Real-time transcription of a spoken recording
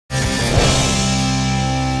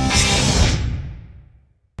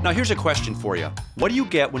Now here's a question for you. What do you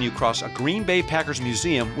get when you cross a Green Bay Packers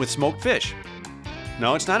museum with smoked fish?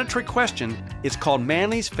 No, it's not a trick question. It's called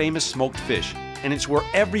Manley's Famous Smoked Fish, and it's where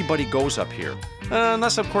everybody goes up here.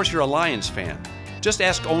 Unless, of course, you're a Lions fan. Just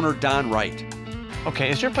ask owner Don Wright. Okay,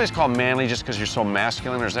 is your place called Manley just because you're so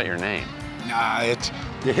masculine, or is that your name? Nah, it's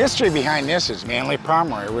the history behind this is Manley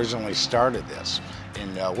Pomeroy originally started this.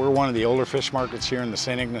 And we're one of the older fish markets here in the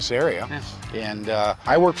St. Ignace area. Yes. And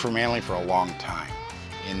I worked for Manley for a long time.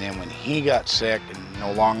 And then when he got sick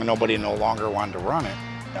and nobody no longer wanted to run it,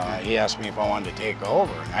 he asked me if I wanted to take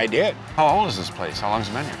over, and I did. How old is this place? How long's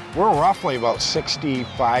it been here? We're roughly about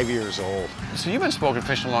 65 years old. So you've been smoking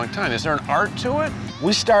fish a long time. Is there an art to it?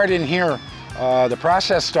 We start in here. The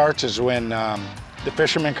process starts is when the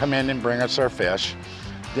fishermen come in and bring us our fish.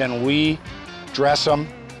 Then we dress them,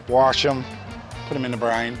 wash them, put them in the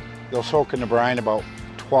brine. They'll soak in the brine about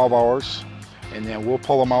 12 hours. And then we'll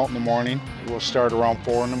pull them out in the morning. We'll start around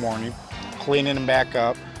 4 in the morning, cleaning them back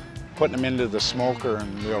up, putting them into the smoker,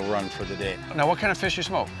 and they'll run for the day. Now, what kind of fish you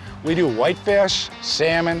smoke? We do whitefish,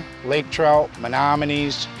 salmon, lake trout,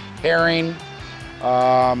 menominee, herring.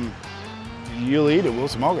 You'll eat it, we'll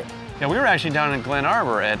smoke it. Yeah, we were actually down in Glen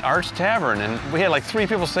Arbor at Art's Tavern, and we had like 3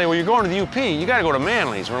 people say, well, you're going to the UP, you got to go to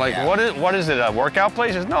Manley's. We're like, yeah. What is it, a workout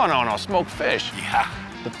place? Says, no, smoked fish. Yeah.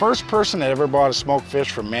 The first person that ever bought a smoked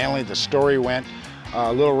fish from Manley, the story went,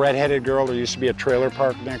 a little red-headed girl, there used to be a trailer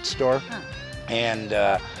park next door,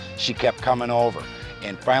 and she kept coming over.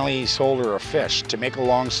 And finally he sold her a fish. To make a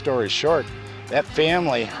long story short, that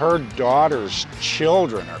family, her daughter's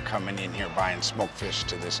children are coming in here buying smoked fish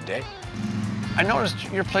to this day. I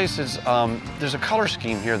noticed your place is, there's a color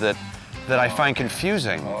scheme here that I find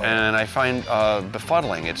confusing and I find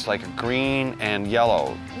befuddling. It's like green and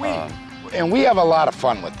yellow. And we have a lot of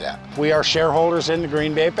fun with that. We are shareholders in the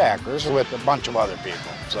Green Bay Packers with a bunch of other people,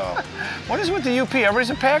 so. What is with the UP?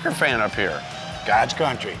 Everybody's a Packer fan up here. God's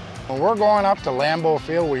country. When we're going up to Lambeau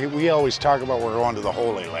Field, we always talk about we're going to the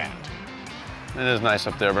Holy Land. It is nice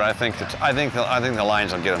up there, but I think the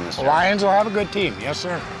Lions will get them this year. The Lions will have a good team, yes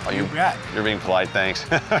sir. Oh, you bet. You're being polite, thanks.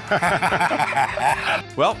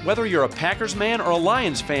 Well, whether you're a Packers man or a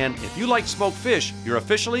Lions fan, if you like smoked fish, you're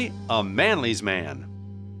officially a Manley's man.